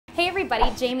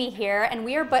everybody, Jamie here, and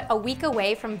we are but a week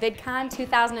away from VidCon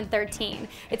 2013.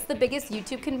 It's the biggest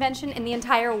YouTube convention in the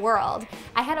entire world.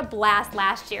 I had a blast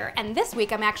last year, and this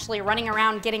week I'm actually running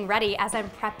around getting ready as I'm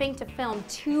prepping to film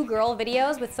 2 girl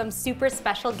videos with some super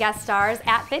special guest stars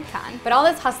at VidCon. But all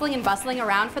this hustling and bustling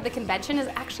around for the convention has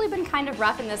actually been kind of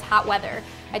rough in this hot weather.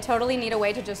 I totally need a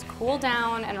way to just cool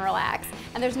down and relax.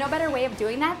 And there's no better way of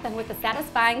doing that than with a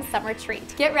satisfying summer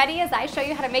treat. Get ready as I show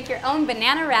you how to make your own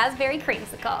banana raspberry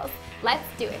creamsicles. Let's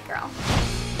do it, girl.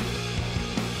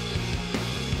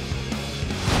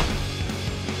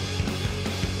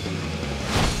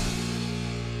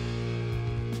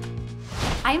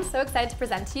 I am so excited to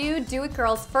present to you Do It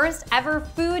Girl's first ever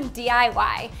food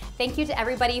DIY. Thank you to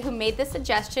everybody who made this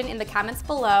suggestion in the comments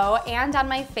below and on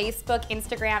my Facebook,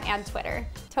 Instagram, and Twitter.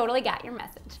 Totally got your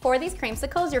message. For these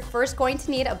creamsicles, you're first going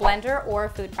to need a blender or a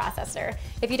food processor.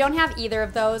 If you don't have either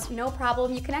of those, no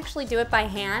problem. You can actually do it by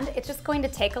hand. It's just going to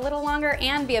take a little longer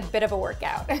and be a bit of a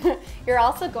workout. You're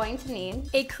also going to need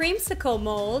a creamsicle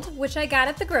mold, which I got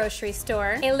at the grocery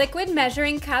store, a liquid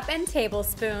measuring cup and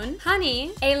tablespoon,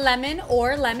 honey, a lemon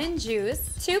or lemon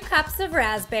juice, 2 cups of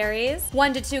raspberries,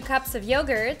 1 to 2 cups of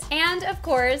yogurt, and of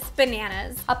course,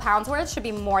 bananas. A pound's worth should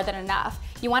be more than enough.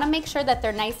 You want to make sure that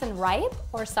they're nice and ripe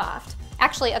or soft.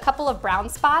 Actually, a couple of brown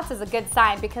spots is a good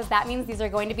sign because that means these are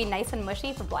going to be nice and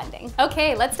mushy for blending.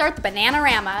 Okay, let's start the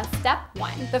Bananarama. Step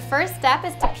 1. The first step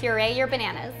is to puree your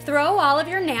bananas. Throw all of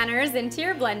your nanners into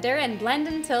your blender and blend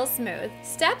until smooth.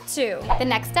 Step 2. The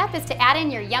next step is to add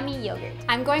in your yummy yogurt.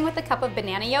 I'm going with a cup of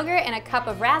banana yogurt and a cup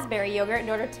of raspberry yogurt in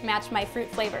order to match my fruit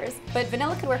flavors, but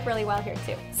vanilla could work really well here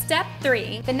too. Step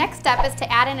 3. The next step is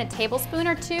to add in a tablespoon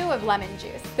or 2 of lemon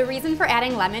juice. The reason for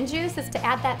adding lemon juice is to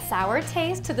add that sour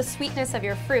taste to the sweetness of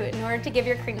your fruit in order to give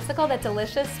your creamsicle that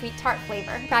delicious sweet tart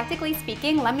flavor. Practically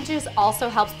speaking, lemon juice also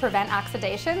helps prevent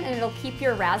oxidation and it'll keep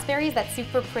your raspberries that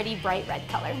super pretty bright red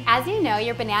color. As you know,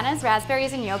 your bananas,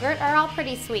 raspberries, and yogurt are all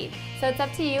pretty sweet, so it's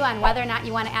up to you on whether or not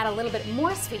you want to add a little bit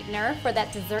more sweetener for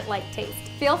that dessert-like taste.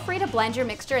 Feel free to blend your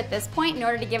mixture at this point in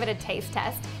order to give it a taste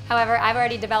test. However, I've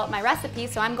already developed my recipe,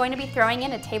 so I'm going to be throwing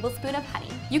in a tablespoon of honey.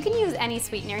 You can use any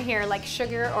sweetener here like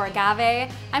sugar or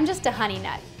agave. I'm just a honey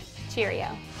nut.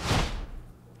 Cheerio.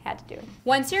 Had to do it.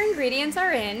 Once your ingredients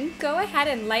are in, go ahead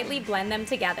and lightly blend them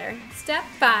together. Step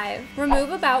 5. Remove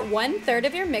about 1/3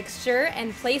 of your mixture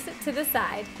and place it to the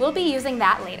side. We'll be using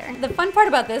that later. The fun part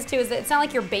about this too is that it's not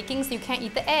like you're baking, so you can't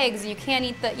eat the eggs, you can't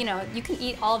eat the, you can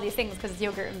eat all of these things because it's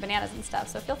yogurt and bananas and stuff,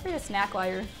 so feel free to snack while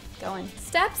you're going.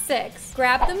 Step 6.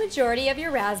 Grab the majority of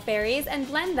your raspberries and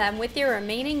blend them with your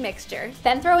remaining mixture.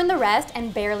 Then throw in the rest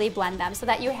and barely blend them so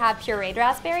that you have pureed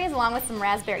raspberries along with some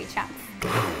raspberry chunks.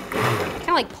 Kind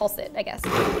of like pulse it, I guess.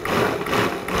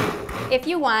 If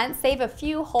you want, save a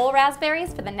few whole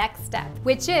raspberries for the next step,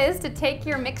 which is to take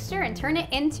your mixture and turn it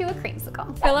into a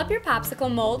creamsicle. Fill up your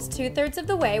popsicle molds 2/3 of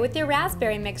the way with your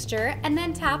raspberry mixture and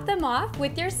then top them off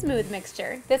with your smooth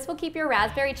mixture. This will keep your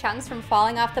raspberry chunks from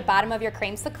falling off the bottom of your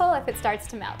creamsicle if it starts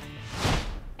to melt.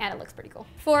 And it looks pretty cool.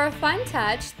 For a fun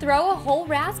touch, throw a whole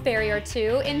raspberry or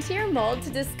 2 into your mold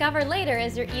to discover later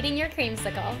as you're eating your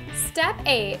creamsicle. Step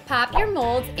 8. Pop your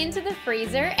molds into the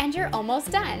freezer and you're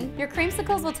almost done. Your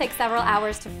creamsicles will take several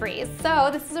hours to freeze, so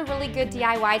this is a really good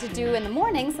DIY to do in the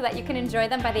morning so that you can enjoy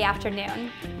them by the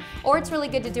afternoon. Or it's really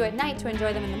good to do at night to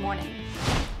enjoy them in the morning.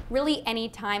 Really, any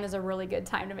time is a really good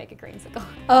time to make a creamsicle.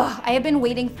 Ugh, I have been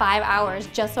waiting 5 hours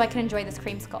just so I can enjoy this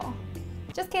creamsicle.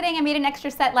 Just kidding, I made an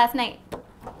extra set last night.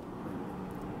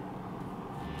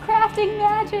 Crafting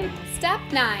magic! Step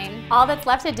 9. All that's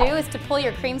left to do is to pull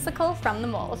your creamsicle from the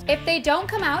mold. If they don't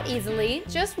come out easily,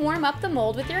 just warm up the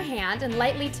mold with your hand and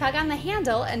lightly tug on the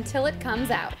handle until it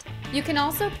comes out. You can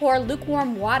also pour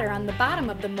lukewarm water on the bottom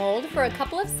of the mold for a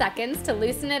couple of seconds to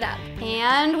loosen it up.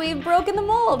 And we've broken the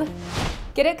mold!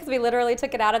 Get it? Because we literally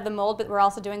took it out of the mold, but we're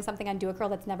also doing something on Do It Girl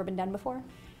that's never been done before.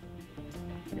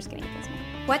 I'm just gonna eat this one.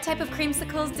 What type of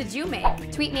creamsicles did you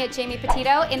make? Tweet me at Jamie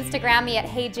Petito, Instagram me at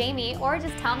HeyJamie, or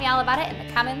just tell me all about it in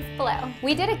the comments below.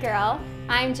 We did it, girl.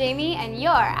 I'm Jamie, and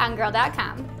you're on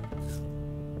Gurl.com.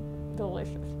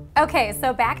 Delicious. Okay,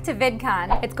 so back to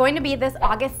VidCon. It's going to be this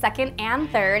August 2nd and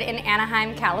 3rd in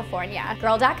Anaheim, California.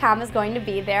 Gurl.com is going to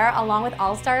be there along with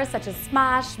all-stars such as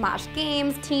Smosh, Smosh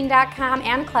Games, Teen.com,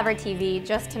 and Clever TV,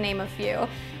 just to name a few.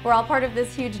 We're all part of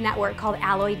this huge network called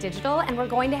Alloy Digital, and we're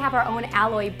going to have our own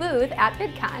Alloy booth at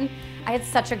VidCon. I had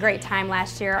such a great time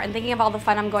last year, and thinking of all the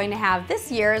fun I'm going to have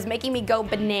this year is making me go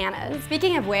bananas.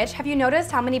 Speaking of which, have you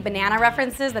noticed how many banana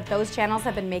references that those channels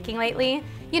have been making lately?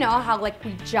 You know, how like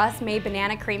we just made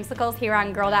banana creamsicles here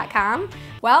on Gurl.com?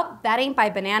 Well, that ain't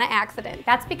by banana accident.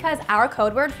 That's because our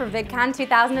code word for VidCon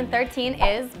 2013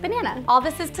 is banana. All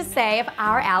this is to say, if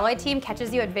our alloy team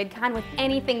catches you at VidCon with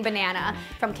anything banana,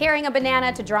 from carrying a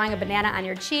banana to drawing a banana on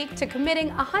your cheek to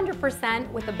committing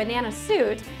 100% with a banana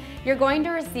suit, you're going to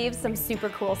receive some super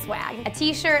cool swag. A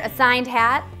t-shirt, a signed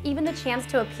hat, even the chance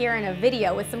to appear in a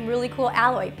video with some really cool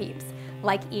alloy peeps,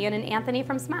 like Ian and Anthony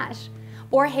from Smash,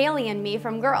 or Haley and me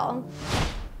from Gurl.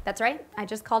 That's right, I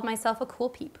just called myself a cool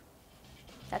peep.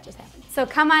 That just happened. So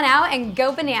come on out and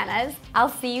go bananas. I'll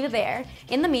see you there.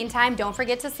 In the meantime, don't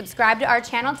forget to subscribe to our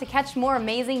channel to catch more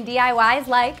amazing DIYs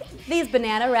like these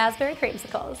banana raspberry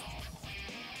creamsicles.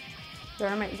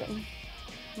 They're amazing.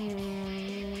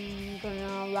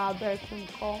 Banana raspberry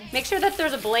creamsicle. Make sure that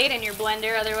there's a blade in your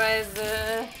blender, otherwise,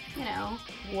 you know,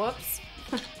 whoops.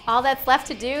 All that's left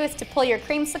to do is to pull your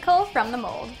creamsicle from the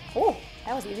mold. Oh,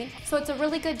 that was easy. So it's a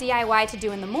really good DIY to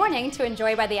do in the morning to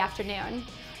enjoy by the afternoon.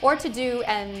 Or to do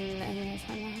and You're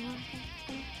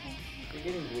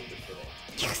getting bloopers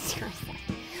today. seriously.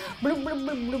 Bloop, bloop,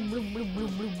 bloop, bloop, bloop, bloop, bloop,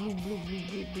 bloop, bloop, bloop,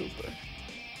 bloop, blooper.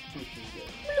 Which is good.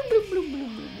 Bloop, bloop, bloop, bloop,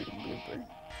 bloop, bloop,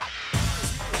 blooper.